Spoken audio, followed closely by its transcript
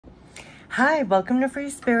Hi, welcome to Free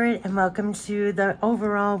Spirit and welcome to the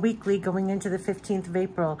overall weekly going into the 15th of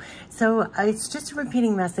April. So it's just a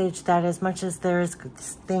repeating message that as much as there's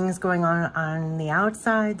things going on the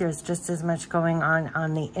outside, there's just as much going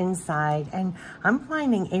on the inside. And I'm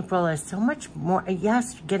finding April is so much more,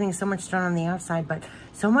 yes, getting so much done on the outside, but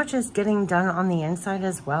so much is getting done on the inside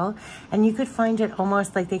as well. And you could find it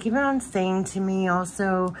almost like they keep on saying to me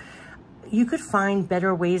also, you could find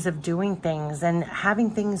better ways of doing things and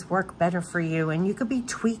having things work better for you. And you could be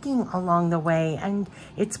tweaking along the way and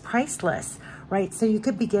it's priceless, right? So you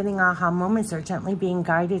could be getting aha moments or gently being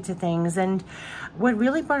guided to things. And what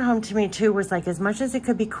really brought home to me too was like, as much as it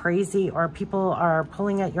could be crazy or people are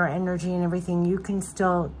pulling at your energy and everything, you can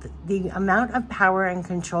still, the amount of power and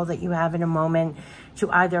control that you have in a moment to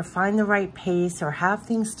either find the right pace or have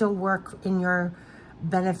things still work in your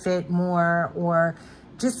benefit more, or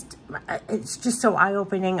just, it's just so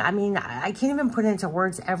eye-opening. I mean, I can't even put into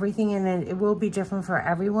words everything, and it will be different for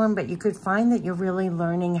everyone, but you could find that you're really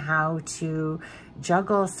learning how to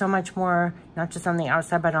juggle so much more, not just on the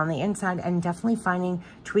outside, but on the inside, and definitely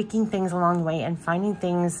tweaking things along the way and finding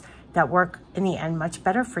things that work in the end much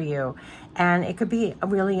better for you. And it could be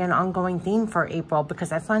really an ongoing theme for April,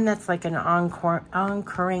 because I find that's like an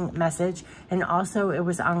occurring message. And also it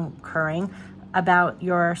was occurring about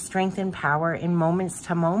your strength and power in moments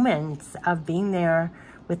to moments of being there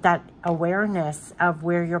with that awareness of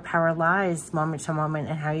where your power lies moment to moment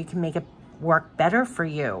and how you can make it work better for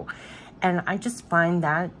you. And I just find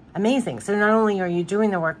that amazing. So not only are you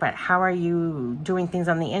doing the work, but how are you doing things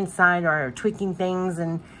on the inside or tweaking things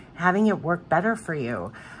and having it work better for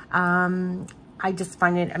you? I just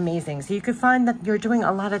find it amazing. So you could find that you're doing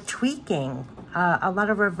a lot of tweaking, a lot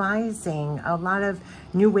of revising, a lot of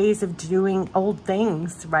new ways of doing old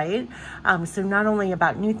things, right? So not only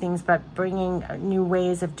about new things, but bringing new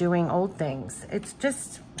ways of doing old things. It's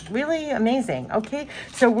just really amazing. Okay,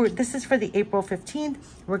 so this is for the April 15th.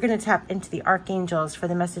 We're going to tap into the archangels for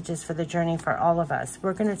the messages for the journey for all of us.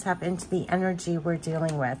 We're going to tap into the energy we're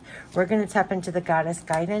dealing with. We're going to tap into the goddess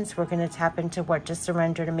guidance. We're going to tap into what to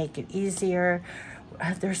surrender to make it easier.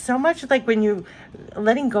 There's so much, like when you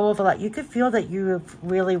letting go of a lot, you could feel that you have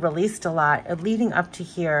really released a lot leading up to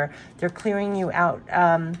here. They're clearing you out.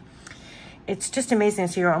 It's just amazing.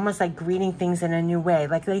 So you're almost like greeting things in a new way.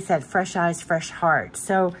 Like they said, fresh eyes, fresh heart.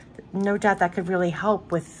 So no doubt that could really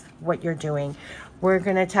help with what you're doing. We're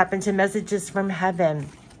going to tap into messages from heaven.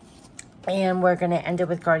 And we're going to end it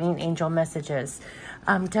with guardian angel messages.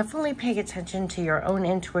 Definitely pay attention to your own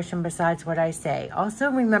intuition besides what I say.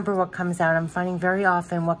 Also remember what comes out. I'm finding very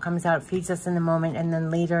often what comes out feeds us in the moment, and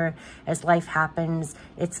then later as life happens,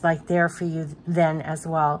 it's like there for you then as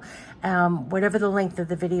well. Whatever the length of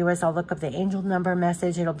the video is, I'll look up the angel number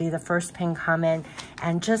message. It'll be the first pinned comment,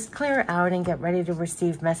 and just clear out and get ready to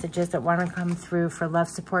receive messages that want to come through for love,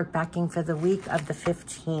 support, backing for the week of the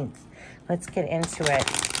 15th. Let's get into it.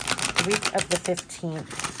 Week of the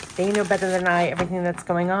 15th. They know better than I everything that's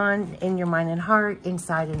going on in your mind and heart,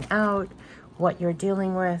 inside and out, what you're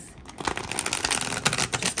dealing with.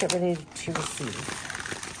 Just get ready to receive.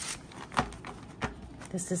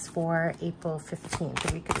 This is for April 15th,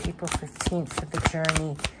 the week of April 15th for the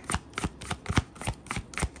journey.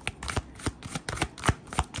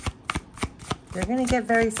 They're going to get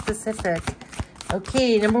very specific.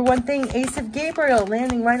 Okay, number one thing, Ace of Gabriel,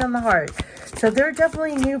 landing right on the heart. So there are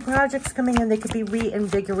definitely new projects coming in. They could be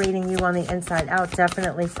reinvigorating you on the inside out,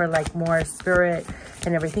 definitely for like more spirit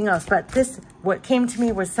and everything else. But this, what came to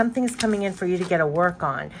me was something's coming in for you to get a work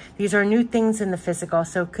on. These are new things in the physical.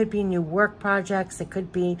 So it could be new work projects. It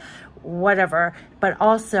could be whatever, but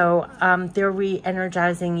also they're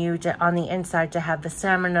re-energizing you on the inside to have the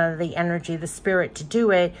stamina, the energy, the spirit to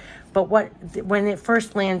do it. But when it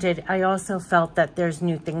first landed, I also felt that there's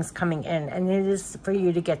new things coming in, and it is for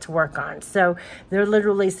you to get to work on. So they're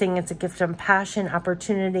literally saying it's a gift of passion,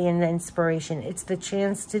 opportunity, and inspiration. It's the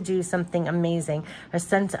chance to do something amazing, a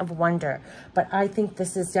sense of wonder. But I think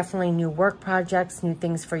this is definitely new work projects, new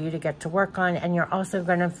things for you to get to work on. And you're also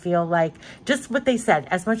going to feel like, just what they said,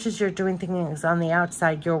 as much as you're doing things on the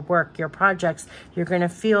outside, your work, your projects, you're going to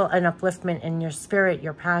feel an upliftment in your spirit,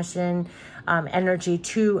 your passion, energy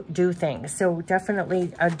to do things. So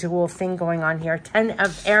definitely a dual thing going on here. 10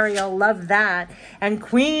 of Ariel, love that. And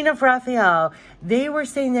Queen of Raphael, they were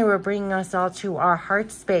saying they were bringing us all to our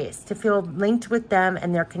heart space, to feel linked with them,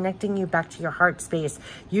 and they're connecting you back to your heart space.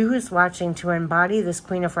 You who's watching, to embody this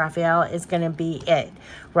Queen of Raphael is going to be it,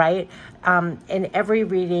 right? In every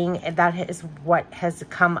reading, that is what has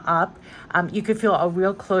come up. You could feel a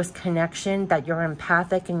real close connection, that you're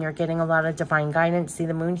empathic and you're getting a lot of divine guidance. See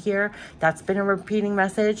the moon here? That's that's been a repeating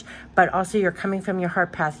message, but also you're coming from your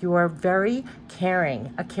heart path. You are very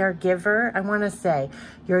caring, a caregiver, I want to say.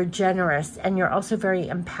 You're generous, and you're also very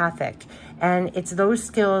empathic. And it's those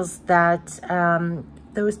skills that,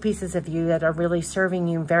 those pieces of you that are really serving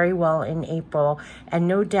you very well in April. And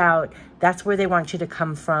no doubt that's where they want you to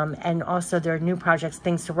come from. And also there are new projects,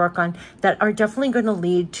 things to work on that are definitely going to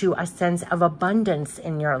lead to a sense of abundance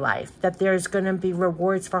in your life, that there's going to be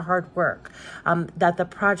rewards for hard work, that the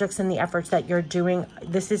projects and the efforts that you're doing,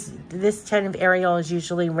 this 10 of Ariel is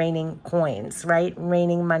usually raining coins, right?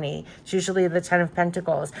 Raining money. It's usually the 10 of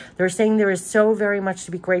Pentacles. They're saying there is so very much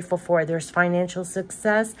to be grateful for. There's financial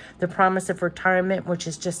success, the promise of retirement, which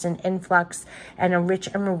is just an influx, and a rich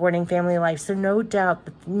and rewarding family life. So no doubt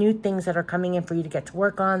the new things that are coming in for you to get to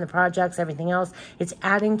work on, the projects, everything else, it's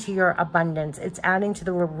adding to your abundance. It's adding to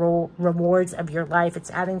the rewards of your life.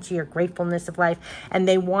 It's adding to your gratefulness of life. And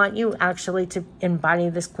they want you actually to embody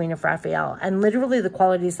this Queen of Raphael. And literally the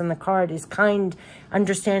qualities on the card is kind,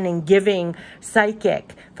 understanding, giving,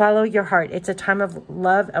 psychic. Follow your heart. It's a time of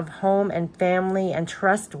love, of home and family, and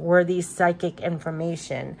trustworthy psychic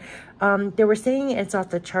information. They were saying it's off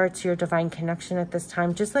the charts, your divine connection at this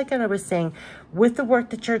time. Just like I was saying, with the work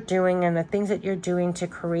that you're doing and the things that you're doing to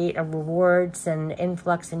create a rewards and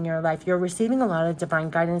influx in your life, you're receiving a lot of divine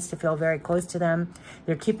guidance to feel very close to them.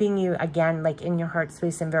 They're keeping you, again, like in your heart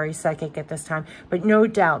space and very psychic at this time. But no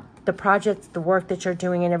doubt, the projects, the work that you're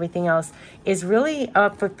doing and everything else is really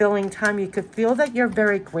a fulfilling time. You could feel that you're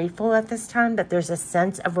very grateful at this time, that there's a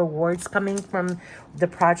sense of rewards coming from the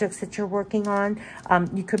projects that you're working on.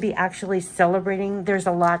 You could be actually celebrating. There's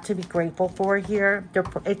a lot to be grateful for here.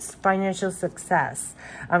 It's financial success.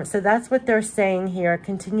 So that's what they're saying here.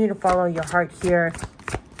 Continue to follow your heart here.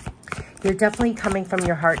 You're definitely coming from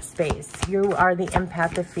your heart space. You are the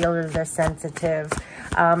empath, the feeler, the sensitive.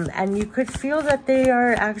 And you could feel that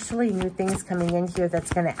there are actually new things coming in here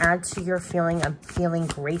that's going to add to your feeling of feeling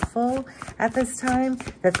grateful at this time,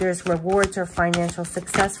 that there's rewards or financial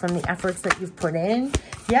success from the efforts that you've put in.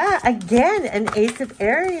 Yeah, again, an Ace of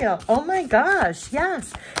Ariel. Oh my gosh,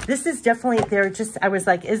 yes. This is definitely, I was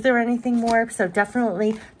like, is there anything more? So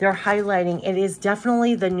definitely they're highlighting, it is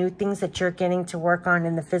definitely the new things that you're getting to work on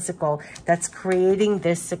in the physical that's creating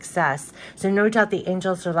this success. So no doubt the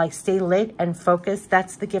angels are like, stay lit and focused.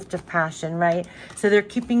 That's the gift of passion, right? So they're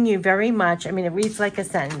keeping you very much, I mean, it reads like a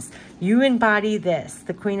sentence. You embody this,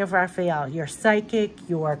 the Queen of Raphael. You're psychic,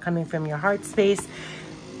 you are coming from your heart space.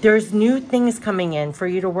 There's new things coming in for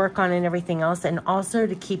you to work on and everything else, and also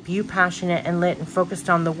to keep you passionate and lit and focused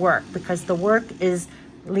on the work, because the work is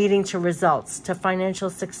leading to results, to financial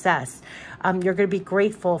success. You're going to be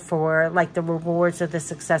grateful for like the rewards of the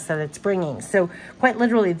success that it's bringing. So quite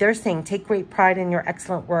literally, they're saying, take great pride in your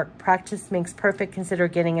excellent work. Practice makes perfect. Consider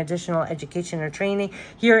getting additional education or training.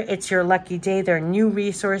 Here, it's your lucky day. There are new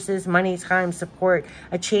resources, money, time, support,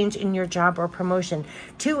 a change in your job or promotion.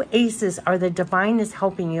 2 aces are the divine is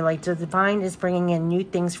helping you. Like the divine is bringing in new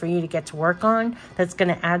things for you to get to work on that's going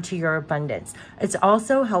to add to your abundance. It's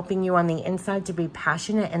also helping you on the inside to be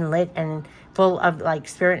passionate and lit and full of like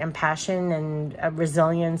spirit and passion and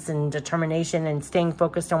resilience and determination and staying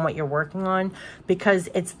focused on what you're working on, because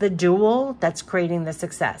it's the dual that's creating the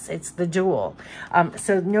success. It's the dual.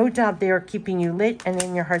 So no doubt they are keeping you lit and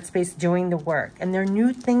in your heart space doing the work. And there are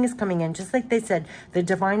new things coming in. Just like they said, the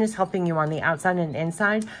divine is helping you on the outside and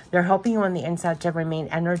inside. They're helping you on the inside to remain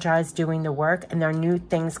energized doing the work. And there are new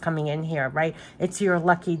things coming in here, right? It's your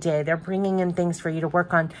lucky day. They're bringing in things for you to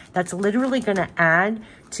work on that's literally going to add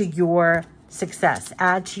to your success,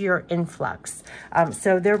 add to your influx.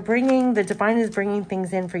 So the divine is bringing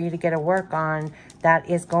things in for you to get to work on that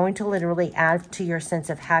is going to literally add to your sense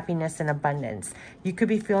of happiness and abundance. You could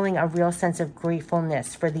be feeling a real sense of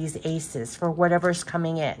gratefulness for these aces, for whatever's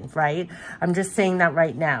coming in, right? I'm just saying that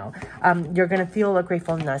right now. You're going to feel a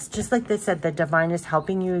gratefulness. Just like they said, the divine is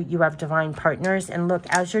helping you. You have divine partners. And look,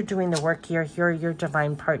 as you're doing the work here are your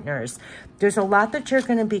divine partners. There's a lot that you're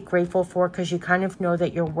going to be grateful for because you kind of know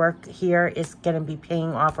that your work here is going to be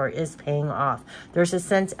paying off or is paying off. There's a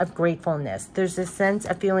sense of gratefulness. There's a sense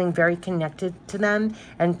of feeling very connected to them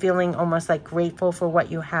and feeling almost like grateful for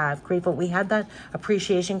what you have. Grateful. We had that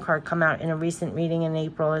appreciation card come out in a recent reading in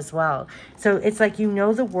April as well. So it's like, you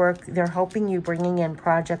know, the work, they're helping you, bringing in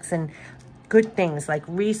projects and good things like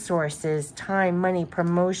resources, time, money,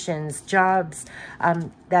 promotions, jobs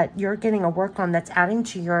that you're getting a work on that's adding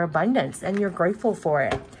to your abundance, and you're grateful for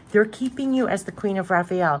it. They're keeping you as the Queen of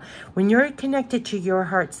Raphael. When you're connected to your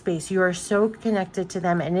heart space, you are so connected to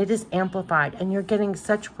them, and it is amplified, and you're getting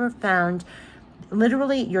such profound,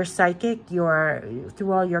 literally, you're psychic, you're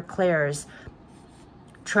through all your clairs,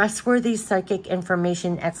 trustworthy psychic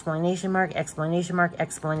information, exclamation mark, exclamation mark,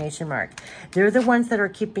 exclamation mark. They're the ones that are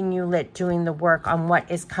keeping you lit, doing the work on what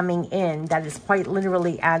is coming in that is quite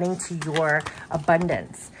literally adding to your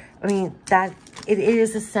abundance. I mean, that it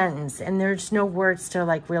is a sentence, and there's no words to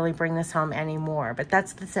like really bring this home anymore, but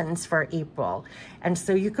that's the sentence for April. And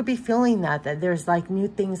so you could be feeling that there's like new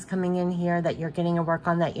things coming in here that you're getting a work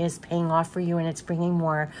on that is paying off for you, and it's bringing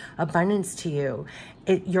more abundance to you.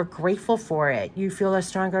 You're grateful for it. You feel a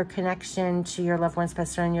stronger connection to your loved ones,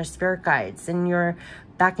 passed on, your spirit guides, and you're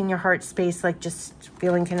back in your heart space, like just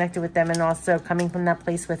feeling connected with them, and also coming from that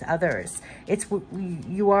place with others.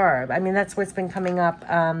 You are. I mean, that's what's been coming up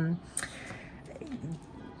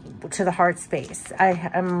to the heart space.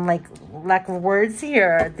 I'm like, lack of words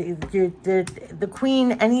here. The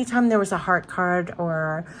Queen, anytime there was a heart card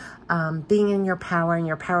or being in your power and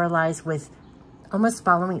you're paralyzed with almost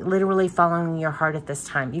literally following your heart at this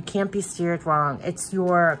time. You can't be steered wrong. It's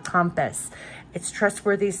your compass. It's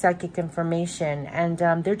trustworthy psychic information, and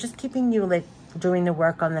they're just keeping you lit, doing the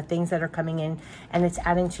work on the things that are coming in, and it's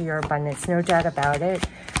adding to your abundance, no doubt about it.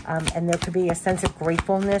 And there could be a sense of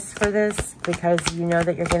gratefulness for this, because you know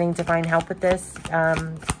that you're getting divine help with this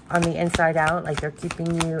on the inside out, like they're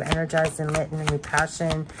keeping you energized and lit and with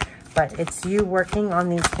passion. But it's you working on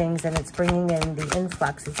these things, and it's bringing in the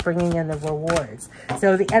influx. It's bringing in the rewards.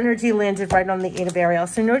 So the energy landed right on the Eight of Ariel.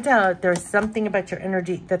 So no doubt there's something about your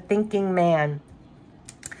energy, the thinking man.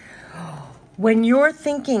 When you're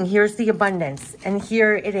thinking, here's the abundance, and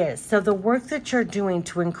here it is. So the work that you're doing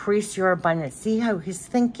to increase your abundance, see how he's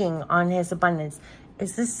thinking on his abundance.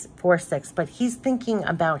 Is this 4-6? But he's thinking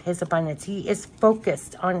about his abundance. He is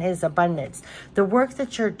focused on his abundance. The work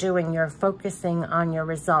that you're doing, you're focusing on your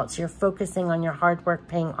results. You're focusing on your hard work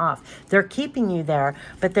paying off. They're keeping you there.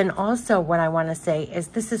 But then also what I want to say is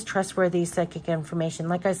this is trustworthy psychic information.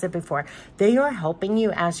 Like I said before, they are helping you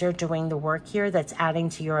as you're doing the work here that's adding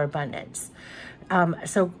to your abundance.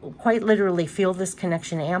 So quite literally feel this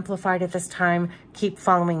connection amplified at this time. Keep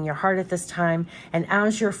following your heart at this time. And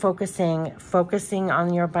as you're focusing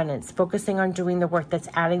on your abundance, focusing on doing the work that's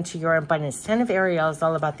adding to your abundance. 10 of Ariel is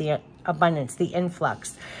all about the abundance, the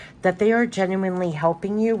influx, that they are genuinely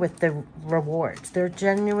helping you with the rewards. They're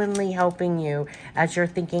genuinely helping you as you're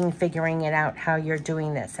thinking, figuring it out, how you're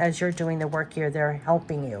doing this. As you're doing the work here, they're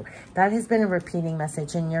helping you. That has been a repeating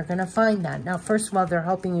message, and you're going to find that. Now, first of all, they're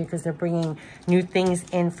helping you because they're bringing new things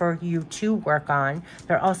in for you to work on.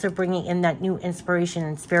 They're also bringing in that new inspiration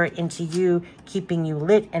and spirit into you, keeping you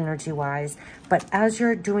lit energy-wise. But as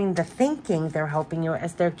you're doing the thinking, they're helping you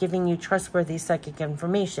as they're giving you trustworthy psychic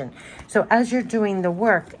information. So as you're doing the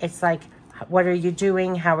work, it's like, what are you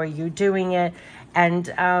doing? How are you doing it? And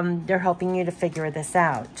they're helping you to figure this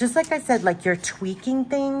out. Just like I said, like you're tweaking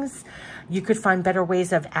things. You could find better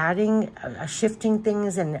ways of adding, shifting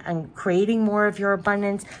things and creating more of your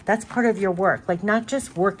abundance. That's part of your work. Like not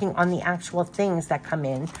just working on the actual things that come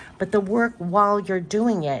in, but the work while you're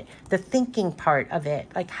doing it, the thinking part of it.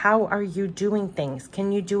 Like how are you doing things?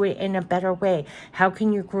 Can you do it in a better way? How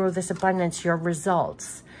can you grow this abundance, your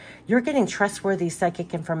results? You're getting trustworthy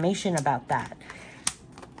psychic information about that.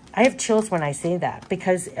 I have chills when I say that,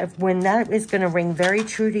 because when that is going to ring very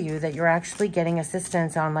true to you, that you're actually getting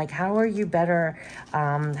assistance on like, how are you better?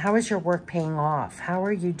 How is your work paying off? How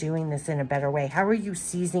are you doing this in a better way? How are you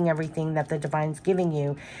seizing everything that the divine's giving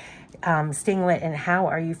you, staying lit? And how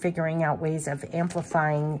are you figuring out ways of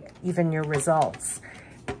amplifying even your results?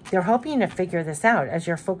 They're helping you to figure this out as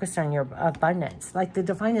you're focused on your abundance. Like the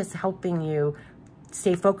divine is helping you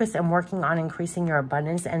stay focused and working on increasing your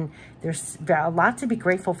abundance. And there's a lot to be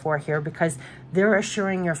grateful for here, because they're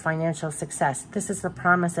assuring your financial success. This is the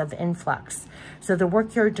promise of influx. So the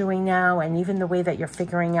work you're doing now, and even the way that you're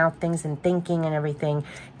figuring out things and thinking and everything,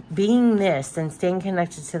 being this and staying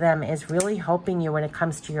connected to them is really helping you when it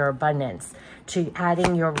comes to your abundance, to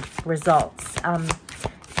adding your results.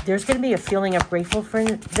 There's going to be a feeling of grateful for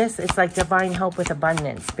this. It's like divine help with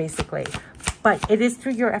abundance, basically. But it is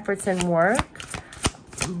through your efforts and work.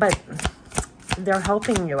 But they're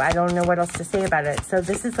helping you. I don't know what else to say about it. So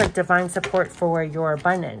this is like divine support for your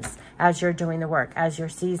abundance as you're doing the work, as you're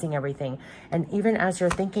seizing everything. And even as you're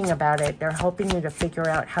thinking about it, they're helping you to figure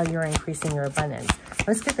out how you're increasing your abundance.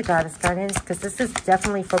 Let's get the goddess guidance, because this is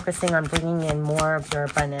definitely focusing on bringing in more of your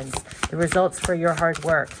abundance, the results for your hard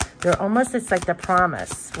work. They're almost, it's like the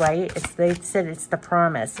promise, right? They said it's the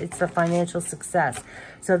promise. It's the financial success.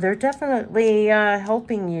 So they're definitely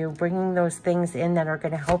helping you, bringing those things in that are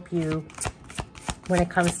going to help you when it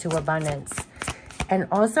comes to abundance. And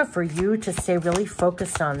also for you to stay really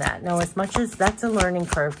focused on that. Now, as much as that's a learning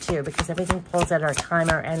curve too, because everything pulls at our time,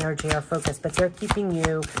 our energy, our focus, but they're keeping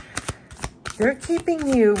you They're keeping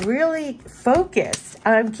you really focused.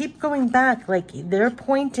 Keep going back, like they're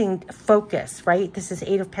pointing focus, right? This is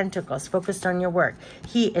 8 of Pentacles, focused on your work.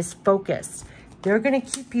 He is focused. They're going to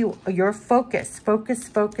keep your focus,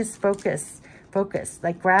 focus.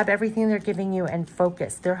 Like grab everything they're giving you and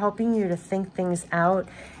focus. They're helping you to think things out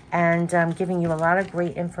and giving you a lot of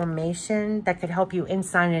great information that could help you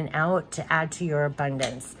inside and out to add to your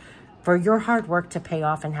abundance, for your hard work to pay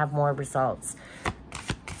off and have more results.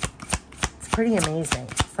 It's pretty amazing.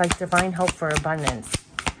 It's like divine help for abundance.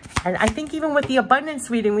 And I think even with the abundance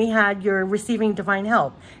reading we had, you're receiving divine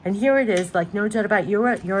help. And here it is, like no doubt about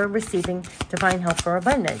it, you're receiving divine help for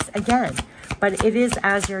abundance again. But it is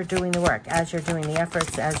as you're doing the work, as you're doing the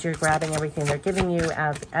efforts, as you're grabbing everything they're giving you,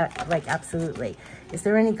 like absolutely. Is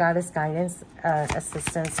there any goddess guidance,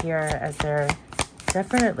 assistance here, as they're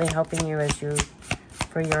definitely helping you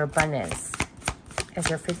for your abundance, as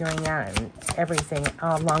you're figuring out everything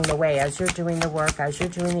along the way, as you're doing the work, as you're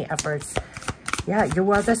doing the efforts. Yeah,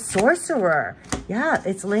 you are the sorcerer. Yeah,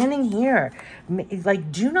 it's landing here.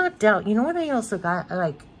 Like, do not doubt. You know what I also got,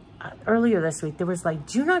 like, earlier this week, there was like,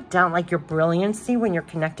 do not doubt like your brilliancy when you're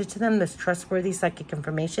connected to them, this trustworthy psychic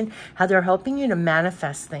information, how they're helping you to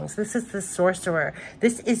manifest things. This is the sorcerer.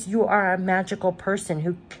 This is, you are a magical person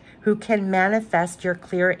who can manifest your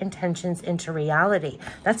clear intentions into reality.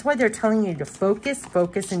 That's why they're telling you to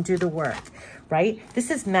focus, and do the work, right?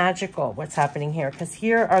 This is magical, what's happening here, because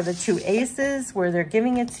here are the 2 aces where they're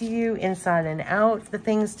giving it to you inside and out, the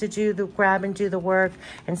things to do, the grab and do the work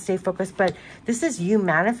and stay focused. But this is you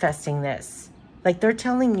manifesting this. Like they're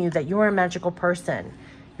telling you that you're a magical person.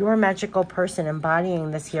 You're a magical person embodying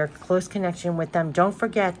this here, close connection with them. Don't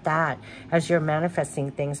forget that as you're manifesting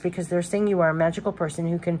things, because they're saying you are a magical person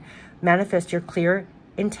who can manifest your clear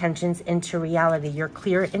intentions into reality, your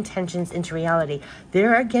clear intentions into reality. They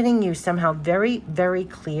are getting you somehow very, very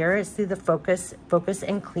clear. See the focus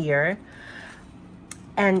and clear.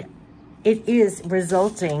 And it is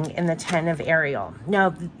resulting in the 10 of Ariel. Now,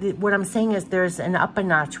 what I'm saying is there's an up a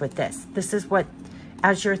notch with this. This is what,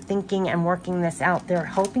 as you're thinking and working this out, they're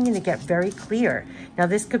helping you to get very clear. Now,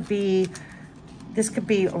 this could be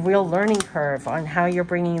a real learning curve on how you're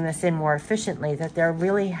bringing this in more efficiently, that they're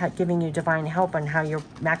really giving you divine help on how you're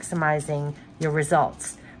maximizing your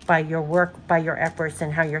results by your work, by your efforts,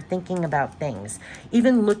 and how you're thinking about things.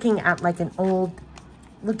 Even looking at like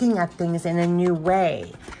looking at things in a new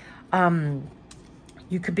way.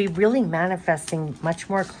 You could be really manifesting much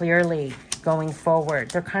more clearly going forward.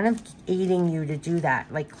 They're kind of aiding you to do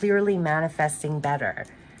that, like clearly manifesting better,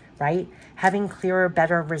 right? Having clearer,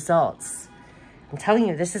 better results. I'm telling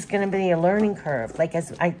you, this is going to be a learning curve. Like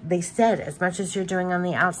they said, as much as you're doing on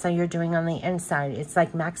the outside, you're doing on the inside. It's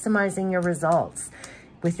like maximizing your results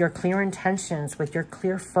with your clear intentions, with your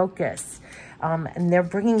clear focus. And they're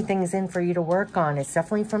bringing things in for you to work on. It's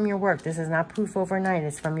definitely from your work. This is not poof overnight.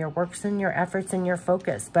 It's from your works and your efforts and your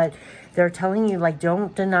focus. But they're telling you, like,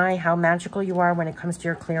 don't deny how magical you are when it comes to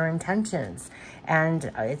your clear intentions.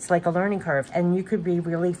 And it's like a learning curve. And you could be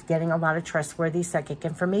really getting a lot of trustworthy psychic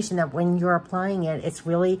information that when you're applying it, it's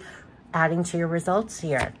really adding to your results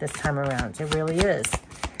here this time around. It really is.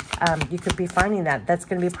 You could be finding that. That's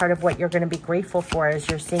going to be part of what you're going to be grateful for as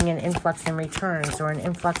you're seeing an influx in returns or an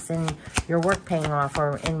influx in your work paying off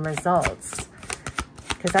or in results.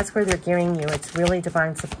 Because that's where they're gearing you. It's really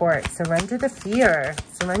divine support. Surrender the fear.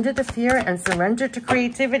 Surrender the fear and surrender to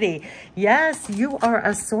creativity. Yes, you are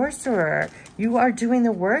a sorcerer. You are doing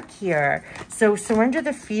the work here. So surrender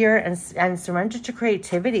the fear and surrender to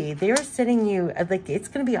creativity. They are setting you, like, it's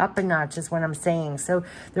going to be up a notch is what I'm saying. So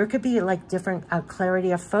there could be like different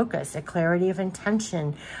clarity of focus, a clarity of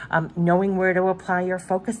intention, knowing where to apply your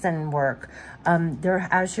focus and work.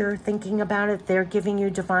 As you're thinking about it, they're giving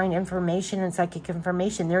you divine information and psychic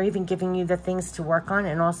information. They're even giving you the things to work on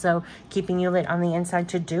and also keeping you lit on the inside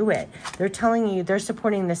to do it. They're telling you, they're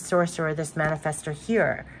supporting this sorcerer, this manifestor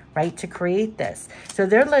here, right, to create this. So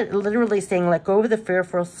they're literally saying, let go of the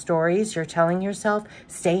fearful stories you're telling yourself.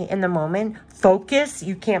 Stay in the moment. Focus.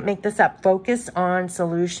 You can't make this up. Focus on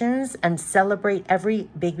solutions and celebrate every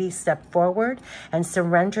baby step forward and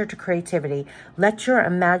surrender to creativity. Let your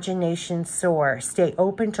imagination soar. Stay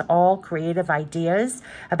open to all creative ideas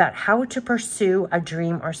about how to pursue a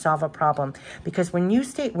dream or solve a problem. Because when you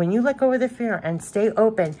let go of the fear and stay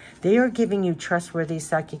open, they are giving you trustworthy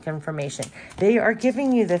psychic information. They are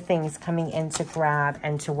giving you the things coming in to grab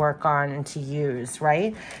and to work on and to use,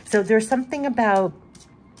 right? So there's something about,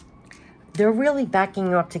 they're really backing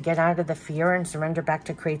you up to get out of the fear and surrender back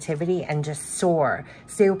to creativity and just soar.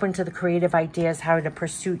 Stay open to the creative ideas, how to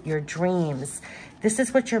pursue your dreams. This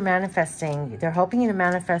is what you're manifesting. They're helping you to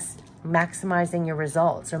manifest maximizing your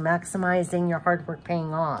results or maximizing your hard work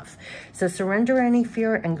paying off. So surrender any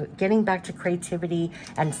fear and getting back to creativity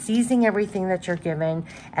and seizing everything that you're given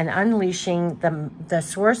and unleashing the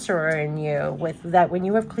sorcerer in you with that. When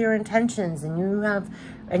you have clear intentions and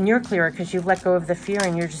you're clear because you've let go of the fear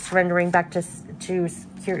and you're just surrendering back to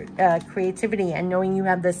creativity and knowing you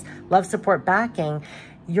have this love support backing,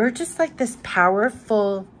 you're just like this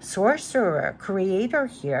powerful sorcerer, creator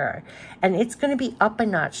here. And it's going to be up a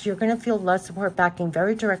notch. You're going to feel love support backing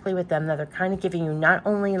very directly with them that they're kind of giving you not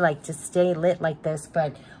only like to stay lit like this,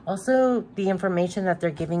 but also the information that they're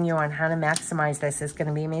giving you on how to maximize this is going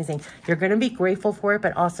to be amazing. You're going to be grateful for it,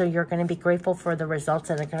 but also you're going to be grateful for the results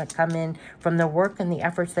that are going to come in from the work and the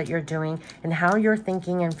efforts that you're doing and how you're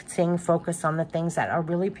thinking and staying focused on the things that are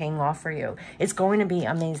really paying off for you. It's going to be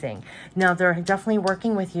amazing. Now, they're definitely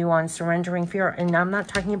working with you on surrendering fear. And I'm not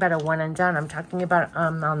talking about a one and done. I'm talking about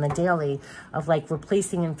on the daily of like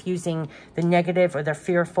replacing and fusing the negative or the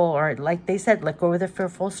fearful, or like they said, let go of the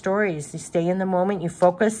fearful stories. You stay in the moment. You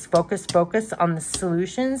focus on the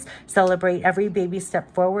solutions. Celebrate every baby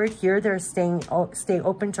step forward. Here, they're stay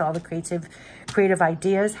open to all the creative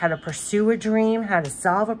ideas, how to pursue a dream, how to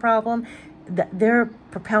solve a problem. They're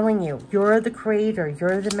propelling you. You're the creator.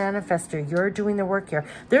 You're the manifester. You're doing the work here.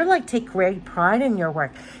 They're like, take great pride in your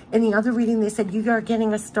work. In the other reading, they said you are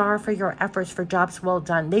getting a star for your efforts for jobs well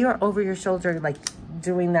done. They are over your shoulder, like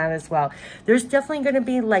doing that as well. There's definitely going to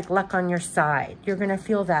be like luck on your side. You're going to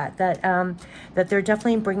feel that they're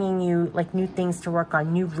definitely bringing you like new things to work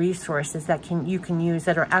on, new resources that you can use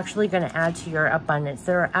that are actually going to add to your abundance.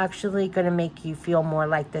 They're actually going to make you feel more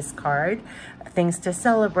like this card. Things to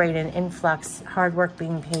celebrate, an influx, hard work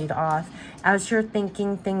being paid off. As you're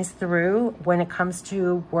thinking things through, when it comes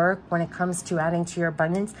to work, when it comes to adding to your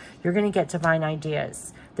abundance, you're going to get divine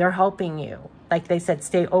ideas. They're helping you. Like they said,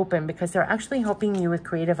 stay open, because they're actually helping you with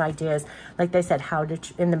creative ideas. Like they said, how to,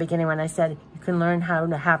 in the beginning when I said, you can learn how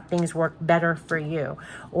to have things work better for you,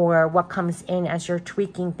 or what comes in as you're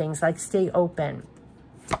tweaking things, like stay open.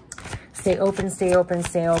 Stay open, stay open,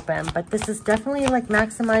 stay open. But this is definitely like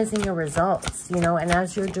maximizing your results, you know, and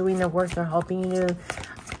as you're doing the work, they're helping you.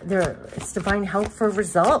 It's divine help for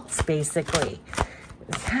results, basically.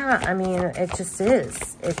 Yeah, I mean, it just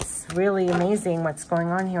is. It's really amazing what's going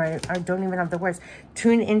on here. I don't even have the words.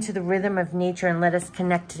 Tune into the rhythm of nature and let us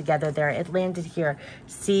connect together there. It landed here.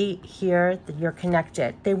 See here that you're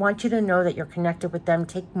connected. They want you to know that you're connected with them.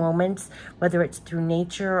 Take moments, whether it's through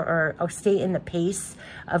nature or stay in the pace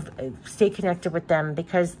of, stay connected with them,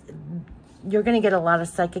 because you're going to get a lot of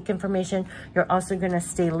psychic information. You're also going to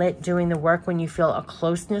stay lit doing the work when you feel a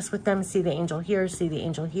closeness with them. See the angel here, see the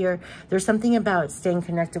angel here. There's something about staying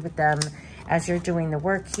connected with them as you're doing the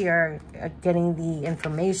work here, getting the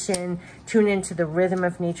information. Tune into the rhythm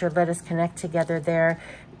of nature. Let us connect together there.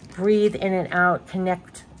 Breathe in and out.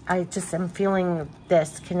 Connect. I just am feeling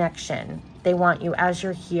this connection. They want you as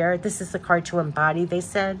you're here. This is the card to embody. They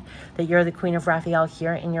said that you're the Queen of Raphael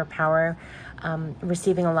here in your power.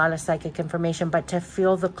 Receiving a lot of psychic information, but to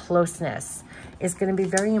feel the closeness is going to be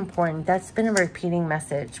very important. That's been a repeating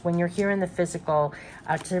message. When you're here in the physical,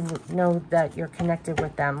 to know that you're connected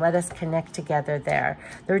with them. Let us connect together there.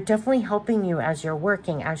 They're definitely helping you as you're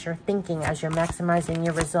working, as you're thinking, as you're maximizing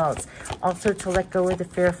your results. Also to let go of the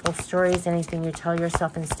fearful stories, anything you tell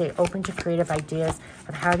yourself, and stay open to creative ideas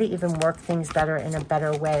of how to even work things better in a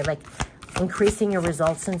better way, like increasing your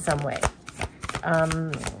results in some way.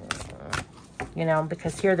 You know,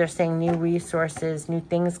 because here they're saying new resources, new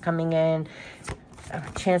things coming in, a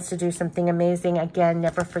chance to do something amazing. Again,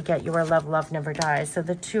 never forget you are loved, love never dies. So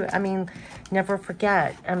the two, I mean, never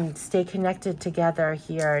forget, stay connected together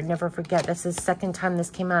here. Never forget, this is the second time this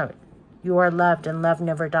came out. You are loved and love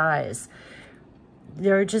never dies.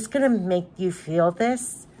 They're just going to make you feel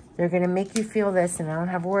this. They're going to make you feel this, and I don't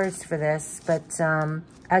have words for this, but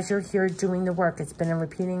as you're here doing the work, it's been a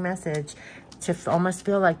repeating message. To almost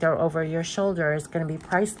feel like they're over your shoulder is going to be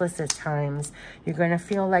priceless at times. You're going to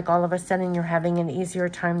feel like all of a sudden you're having an easier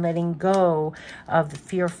time letting go of the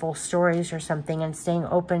fearful stories or something, and staying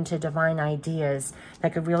open to divine ideas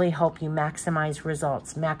that could really help you maximize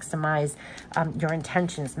results, maximize your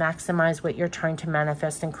intentions, maximize what you're trying to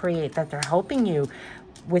manifest and create, that they're helping you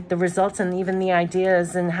with the results and even the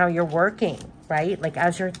ideas and how you're working, right? Like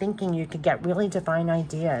as you're thinking, you could get really divine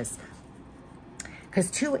ideas. Because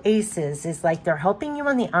two aces is like they're helping you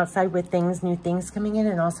on the outside with things, new things coming in,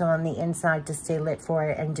 and also on the inside to stay lit for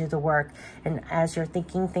it and do the work. And as you're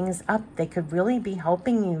thinking things up, they could really be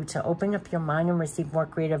helping you to open up your mind and receive more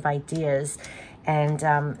creative ideas. and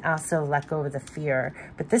also let go of the fear.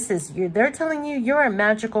 But this is you. They're telling you you're a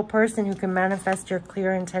magical person who can manifest your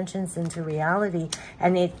clear intentions into reality.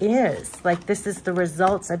 And it is like, this is the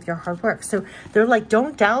results of your hard work. So they're like,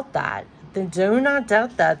 don't doubt that. Then do not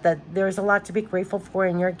doubt that there's a lot to be grateful for,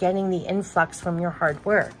 and you're getting the influx from your hard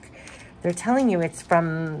work. They're telling you it's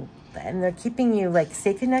from, and they're keeping you like,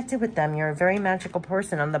 stay connected with them. You're a very magical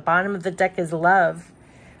person. On the bottom of the deck is love.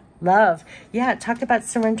 Love. Yeah, talk about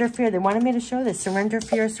surrender fear. They wanted me to show this. Surrender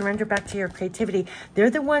fear, surrender back to your creativity.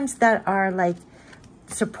 They're the ones that are like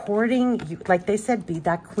supporting you. Like they said, be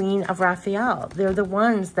that Queen of Raphael. They're the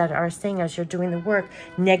ones that are saying, as you're doing the work,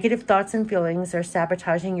 negative thoughts and feelings are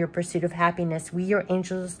sabotaging your pursuit of happiness. We, your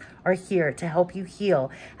angels, are here to help you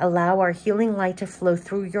heal. Allow our healing light to flow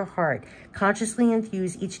through your heart. Consciously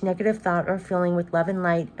infuse each negative thought or feeling with love and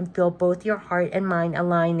light, and feel both your heart and mind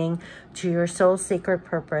aligning to your soul's sacred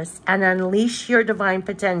purpose, and unleash your divine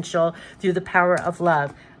potential through the power of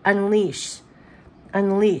love. Unleash.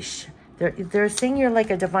 Unleash. They're saying you're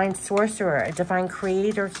like a divine sorcerer, a divine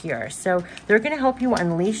creator here. So they're going to help you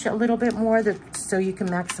unleash a little bit more so you can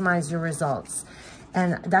maximize your results.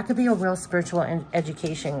 And that could be a real spiritual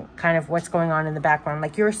education, kind of what's going on in the background.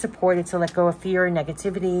 Like, you're supported to let go of fear and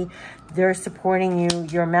negativity. They're supporting you.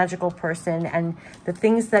 You're a magical person. And the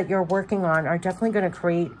things that you're working on are definitely going to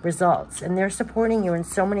create results. And they're supporting you in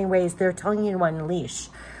so many ways. They're telling you to unleash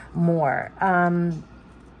more.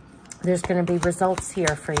 There's going to be results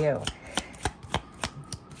here for you.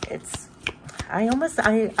 I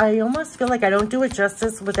almost feel like I don't do it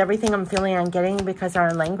justice with everything I'm feeling I'm getting, because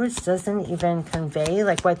our language doesn't even convey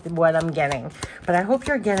like what I'm getting. But I hope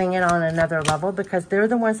you're getting it on another level, because they're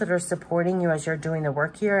the ones that are supporting you as you're doing the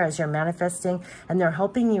work here, as you're manifesting, and they're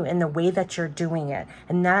helping you in the way that you're doing it.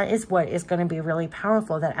 And that is what is going to be really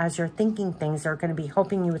powerful, that as you're thinking things, they're going to be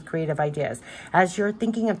helping you with creative ideas. As you're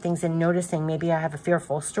thinking of things and noticing, maybe I have a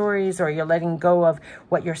fearful stories, or you're letting go of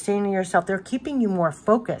what you're saying to yourself, they're keeping you more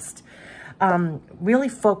focused. Really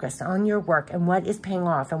focus on your work and what is paying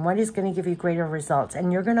off and what is going to give you greater results.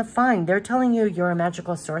 And you're going to find, they're telling you you're a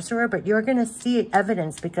magical sorcerer, but you're going to see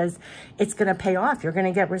evidence, because it's going to pay off. You're going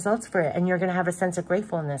to get results for it, and you're going to have a sense of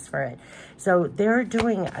gratefulness for it. So they're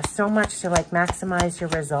doing so much to like maximize your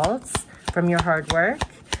results from your hard work.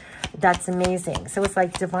 That's amazing. So it's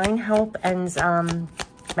like divine help and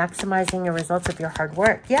maximizing your results of your hard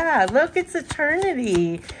work. Yeah, look, it's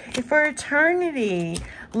eternity. For eternity.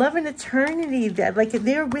 Love and eternity. That, like,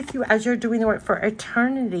 they're with you as you're doing the work for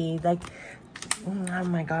eternity. Like, oh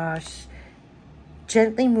my gosh.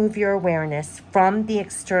 Gently move your awareness from the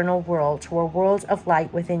external world to a world of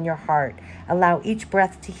light within your heart. Allow each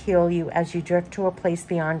breath to heal you as you drift to a place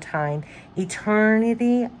beyond time.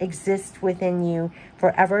 Eternity exists within you,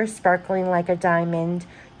 forever sparkling like a diamond.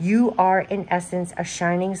 You are, in essence, a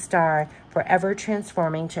shining star, forever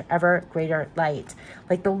transforming to ever greater light.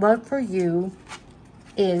 Like, the love for you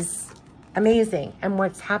is amazing. And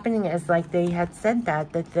what's happening is, like they had said,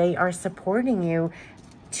 that they are supporting you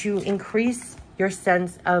to increase your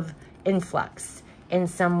sense of influx in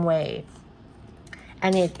some way.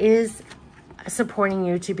 And it is supporting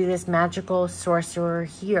you to be this magical sorcerer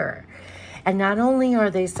here. And not only are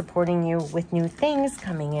they supporting you with new things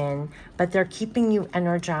coming in, but they're keeping you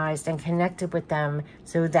energized and connected with them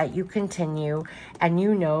so that you continue, and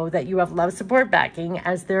you know that you have love, support, backing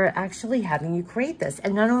as they're actually having you create this.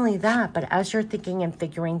 And not only that, but as you're thinking and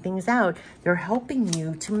figuring things out, they're helping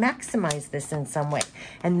you to maximize this in some way.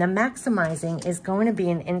 And the maximizing is going to be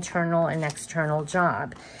an internal and external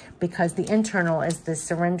job, because the internal is the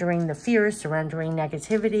surrendering the fear, surrendering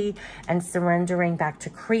negativity, and surrendering back to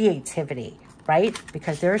creativity, right?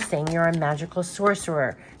 Because they're saying you're a magical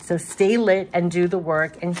sorcerer. So stay lit and do the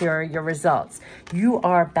work, and here are your results. You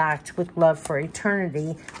are backed with love for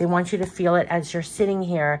eternity. They want you to feel it as you're sitting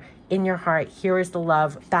here in your heart. Here is the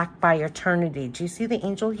love backed by eternity. Do you see the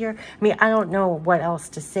angel here? I mean, I don't know what else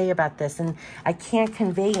to say about this, and I can't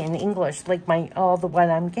convey in English like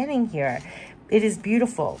what I'm getting here. It is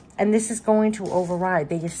beautiful, and this is going to override.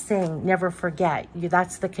 They are saying, never forget.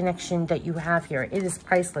 That's the connection that you have here. It is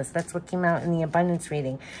priceless. That's what came out in the abundance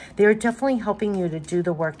reading. They are definitely helping you to do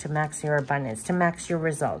the work to max your abundance, to max your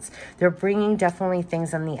results. They're bringing definitely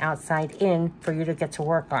things on the outside in for you to get to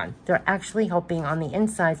work on. They're actually helping on the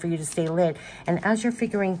inside for you to stay lit. And as you're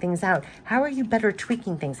figuring things out, how are you better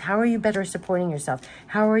tweaking things? How are you better supporting yourself?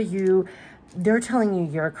 How are you they're telling you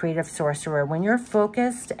you're a creative sorcerer. When you're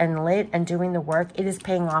focused and lit and doing the work, it is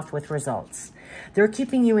paying off with results. They're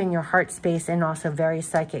keeping you in your heart space and also very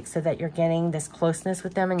psychic so that you're getting this closeness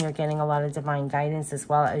with them and you're getting a lot of divine guidance as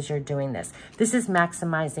well as you're doing this. This is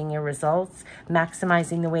maximizing your results,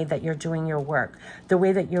 maximizing the way that you're doing your work, the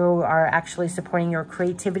way that you are actually supporting your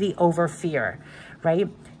creativity over fear, right?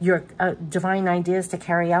 Your divine ideas to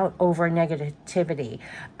carry out over negativity.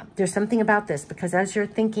 There's something about this because as you're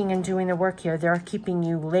thinking and doing the work here, they're keeping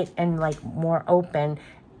you lit and like more open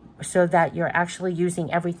so that you're actually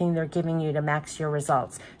using everything they're giving you to max your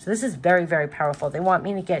results. So this is very, very powerful. They want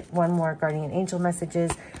me to get one more guardian angel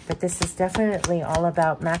messages, but this is definitely all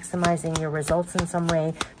about maximizing your results in some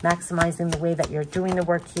way, maximizing the way that you're doing the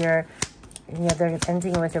work here. Yeah, they're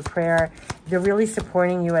ending with a prayer. They're really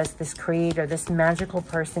supporting you as this creator, this magical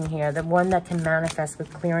person here, the one that can manifest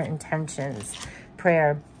with clear intentions.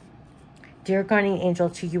 Prayer. Dear guardian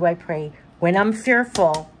angel, to you I pray. When I'm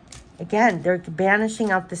fearful, again, they're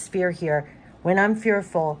banishing out this fear here. When I'm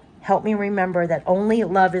fearful, help me remember that only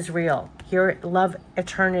love is real. Here, love,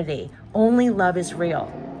 eternity. Only love is real.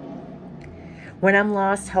 When I'm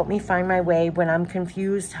lost, help me find my way. When I'm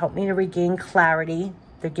confused, help me to regain clarity.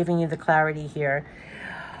 They're giving you the clarity here.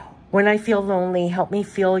 When I feel lonely, help me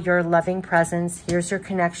feel your loving presence. Here's your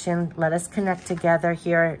connection. Let us connect together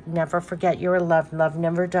here. Never forget your love. Love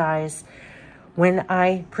never dies. When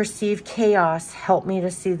I perceive chaos, help me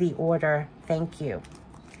to see the order. Thank you.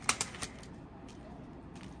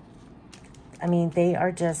 I mean, they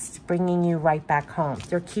are just bringing you right back home.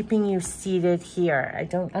 They're keeping you seated here. I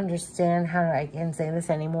don't understand how I can say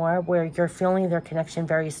this anymore, where you're feeling their connection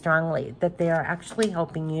very strongly, that they are actually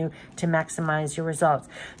helping you to maximize your results.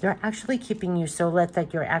 They're actually keeping you so lit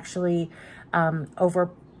that you're actually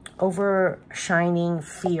overshining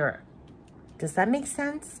fear. Does that make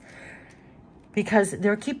sense? Because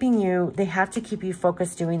they're keeping you, they have to keep you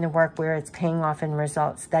focused doing the work where it's paying off in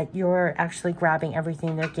results, that you're actually grabbing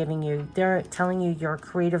everything they're giving you. They're telling you you're a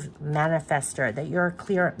creative manifester, that you're a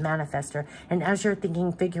clear manifester. And as you're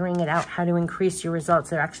thinking, figuring it out, how to increase your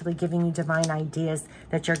results, they're actually giving you divine ideas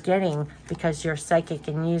that you're getting because you're psychic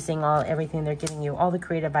and using everything they're giving you, all the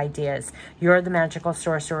creative ideas. You're the magical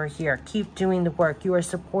sorcerer here. Keep doing the work. You are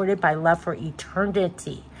supported by love for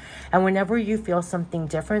eternity. And whenever you feel something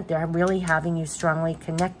different, they're really having you strongly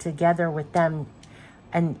connect together with them,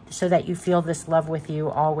 and so that you feel this love with you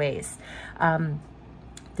always.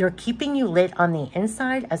 They're keeping you lit on the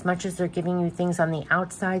inside as much as they're giving you things on the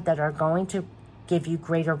outside that are going to give you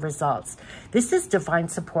greater results. This is divine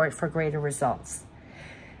support for greater results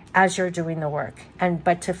as you're doing the work.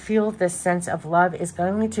 But to feel this sense of love is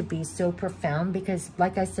going to be so profound because,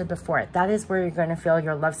 like I said before, that is where you're going to feel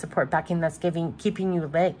your love support backing that's keeping you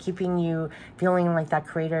lit, keeping you feeling like that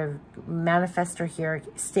creative manifester here.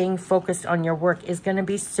 Staying focused on your work is going to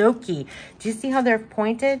be so key. Do you see how they're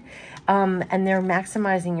pointed? And they're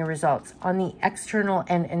maximizing your results on the external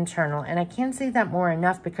and internal. And I can't say that more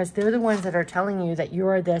enough because they're the ones that are telling you that you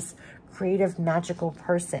are this creative, magical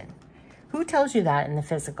person. Who tells you that in the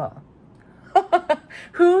physical?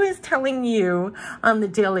 Who is telling you on the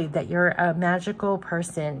daily that you're a magical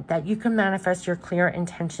person, that you can manifest your clear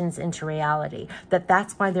intentions into reality,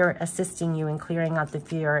 that's why they're assisting you in clearing out the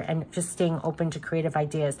fear and just staying open to creative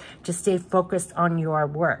ideas, to stay focused on your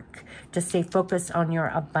work, to stay focused on your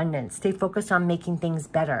abundance, stay focused on making things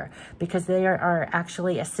better, because they are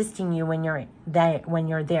actually assisting you when you're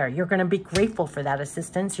there. You're going to be grateful for that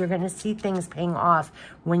assistance. You're going to see things paying off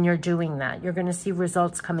when you're doing that. You're going to see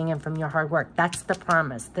results coming in from your hard work. That's the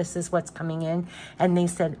promise. This is what's coming in. And they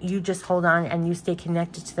said, you just hold on and you stay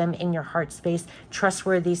connected to them in your heart space,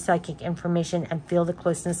 trustworthy psychic information, and feel the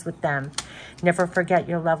closeness with them. Never forget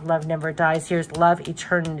your love. Love never dies. Here's love,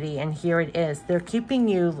 eternity. And here it is. They're keeping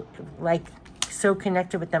you like so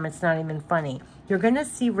connected with them. It's not even funny. You're going to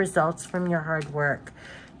see results from your hard work.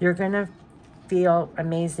 You're going to feel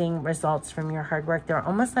amazing results from your hard work. They're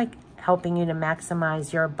almost like helping you to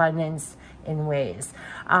maximize your abundance in ways.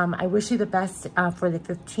 I wish you the best for the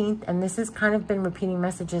 15th. And this has kind of been repeating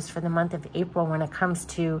messages for the month of April when it comes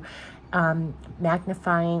to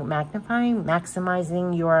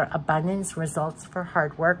maximizing your abundance results for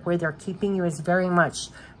hard work. Where they're keeping you is very much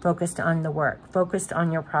focused on the work, focused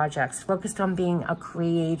on your projects, focused on being a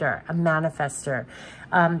creator, a manifester,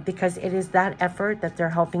 because it is that effort that they're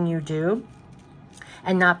helping you do,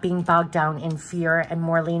 and not being bogged down in fear and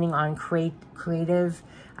more leaning on creative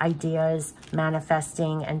ideas,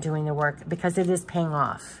 manifesting and doing the work, because it is paying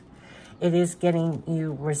off. It is getting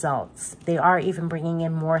you results. They are even bringing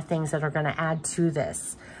in more things that are going to add to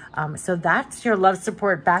this. So that's your love,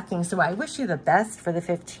 support, backing. So I wish you the best for the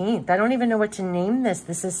 15th. I don't even know what to name this.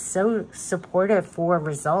 This is so supportive for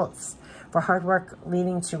results, for hard work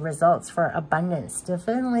leading to results, for abundance.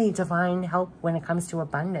 Definitely divine help when it comes to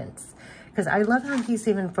abundance. Because I love how he's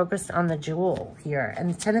even focused on the jewel here. And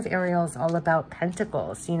the 10 of Ariel is all about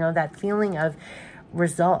pentacles. You know, that feeling of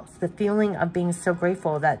results, the feeling of being so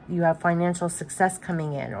grateful that you have financial success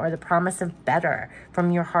coming in, or the promise of better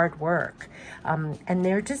from your hard work. And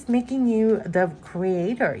they're just making you the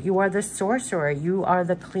creator. You are the sorcerer. You are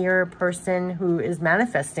the clear person who is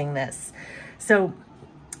manifesting this. So,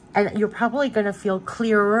 and you're probably going to feel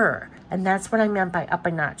clearer. And that's what I meant by up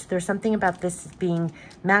a notch. There's something about this being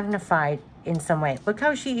magnified in some way. Look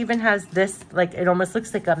how she even has this, like, it almost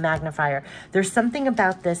looks like a magnifier. There's something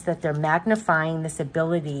about this that they're magnifying this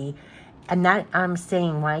ability. And that I'm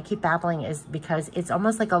saying, why I keep babbling, is because it's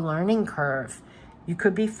almost like a learning curve. You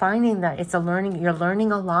could be finding that it's a learning, you're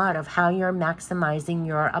learning a lot of how you're maximizing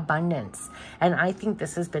your abundance. And I think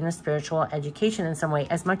this has been a spiritual education in some way,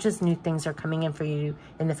 as much as new things are coming in for you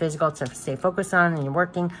in the physical to stay focused on and you're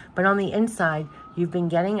working. But on the inside, you've been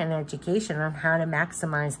getting an education on how to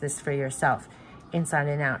maximize this for yourself, inside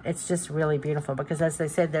and out. It's just really beautiful because, as I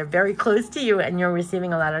said, they're very close to you and you're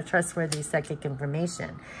receiving a lot of trustworthy psychic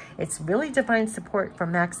information. It's really divine support for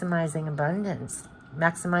maximizing abundance,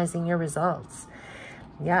 maximizing your results.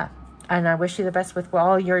 Yeah. And I wish you the best with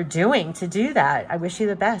all you're doing to do that. I wish you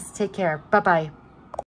the best. Take care. Bye-bye.